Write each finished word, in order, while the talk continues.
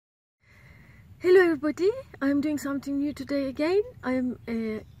Hello everybody, I'm doing something new today again. I'm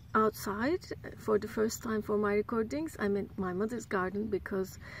outside for the first time for my recordings. I'm in my mother's garden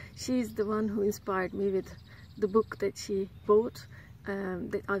because she's the one who inspired me with the book that she bought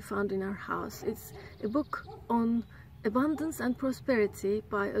that I found in her house. It's a book on abundance and prosperity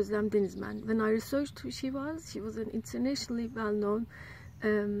by Özlem Denizmen. When I researched who she was an internationally well-known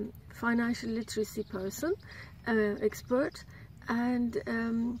financial literacy person, expert, and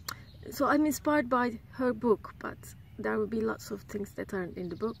so I'm inspired by her book, but there will be lots of things that aren't in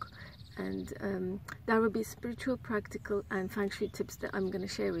the book, and there will be spiritual, practical and feng shui tips that I'm going to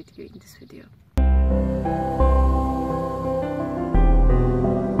share with you in this video.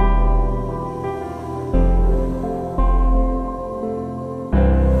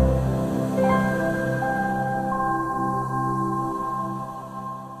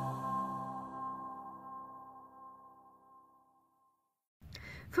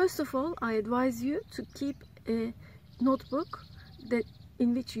 First of all, I advise you to keep a notebook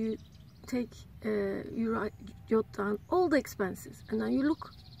in which you jot down all the expenses, and then you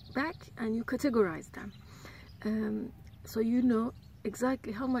look back and you categorize them, so you know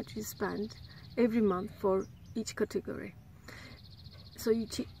exactly how much you spend every month for each category. So you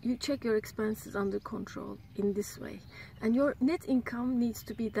check your expenses under control in this way, and your net income needs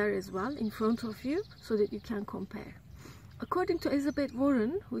to be there as well in front of you so that you can compare. According to Elizabeth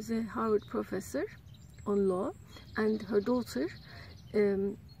Warren, who is a Harvard professor on law, and her daughter,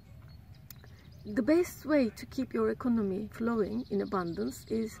 the best way to keep your economy flowing in abundance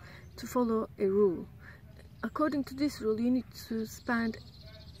is to follow a rule. According to this rule, you need to spend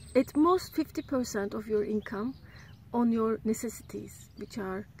at most 50% of your income on your necessities, which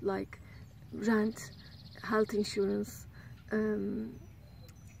are like rent, health insurance,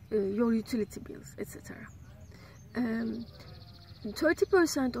 your utility bills, etc.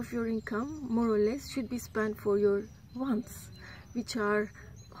 30% of your income, more or less, should be spent for your wants, which are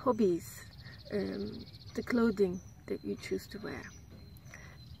hobbies, the clothing that you choose to wear.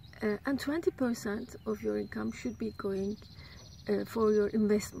 And 20% of your income should be going for your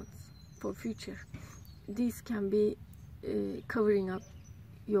investments, for future. These can be covering up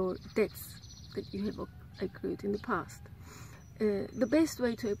your debts that you have accrued in the past. The best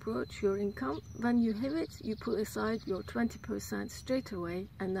way to approach your income, when you have it, you put aside your 20% straight away,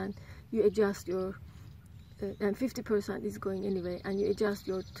 and then you adjust your, and 50% is going anyway, and you adjust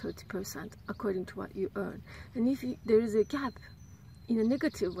your 30% according to what you earn. And if there is a gap in a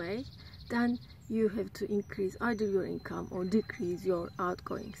negative way, then you have to increase either your income or decrease your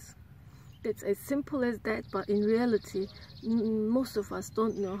outgoings. That's as simple as that, but in reality, most of us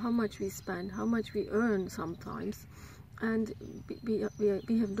don't know how much we spend, how much we earn sometimes, and we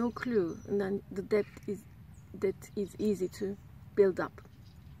have no clue, and then the debt is easy to build up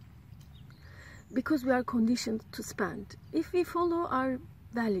because we are conditioned to spend. If we follow our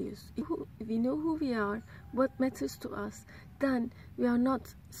values, if we know who we are, what matters to us, then we are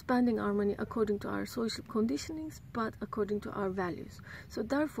not spending our money according to our social conditionings, but according to our values. So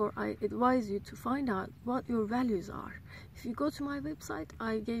therefore, I advise you to find out what your values are. If you go to my website,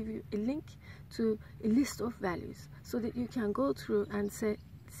 I gave you a link to a list of values so that you can go through and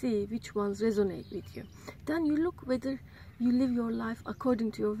see which ones resonate with you. Then you look whether you live your life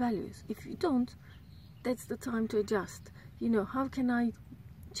according to your values. If you don't, that's the time to adjust. You know, how can I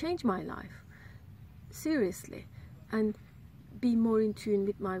change my life seriously and be more in tune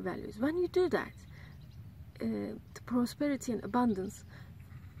with my values? When you do that, the prosperity and abundance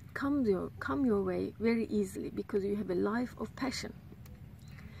come your way very easily because you have a life of passion.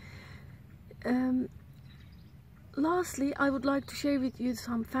 Lastly, I would like to share with you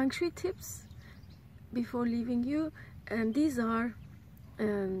some feng shui tips before leaving you, and these are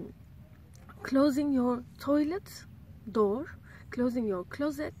closing your toilet door, closing your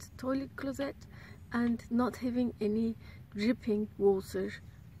toilet closet, and not having any dripping water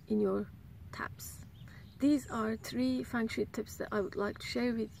in your taps. These are 3 feng shui tips that I would like to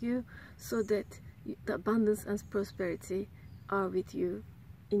share with you so that the abundance and prosperity are with you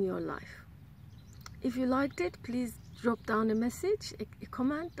in your life. If you liked it, please drop down a message, a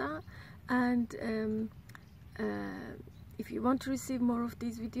comment down, and if you want to receive more of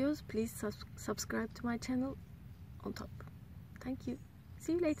these videos, please subscribe to my channel on top. Thank you.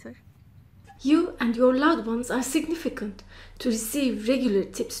 See you later. You and your loved ones are significant. To receive regular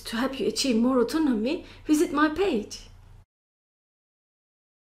tips to help you achieve more autonomy, visit my page.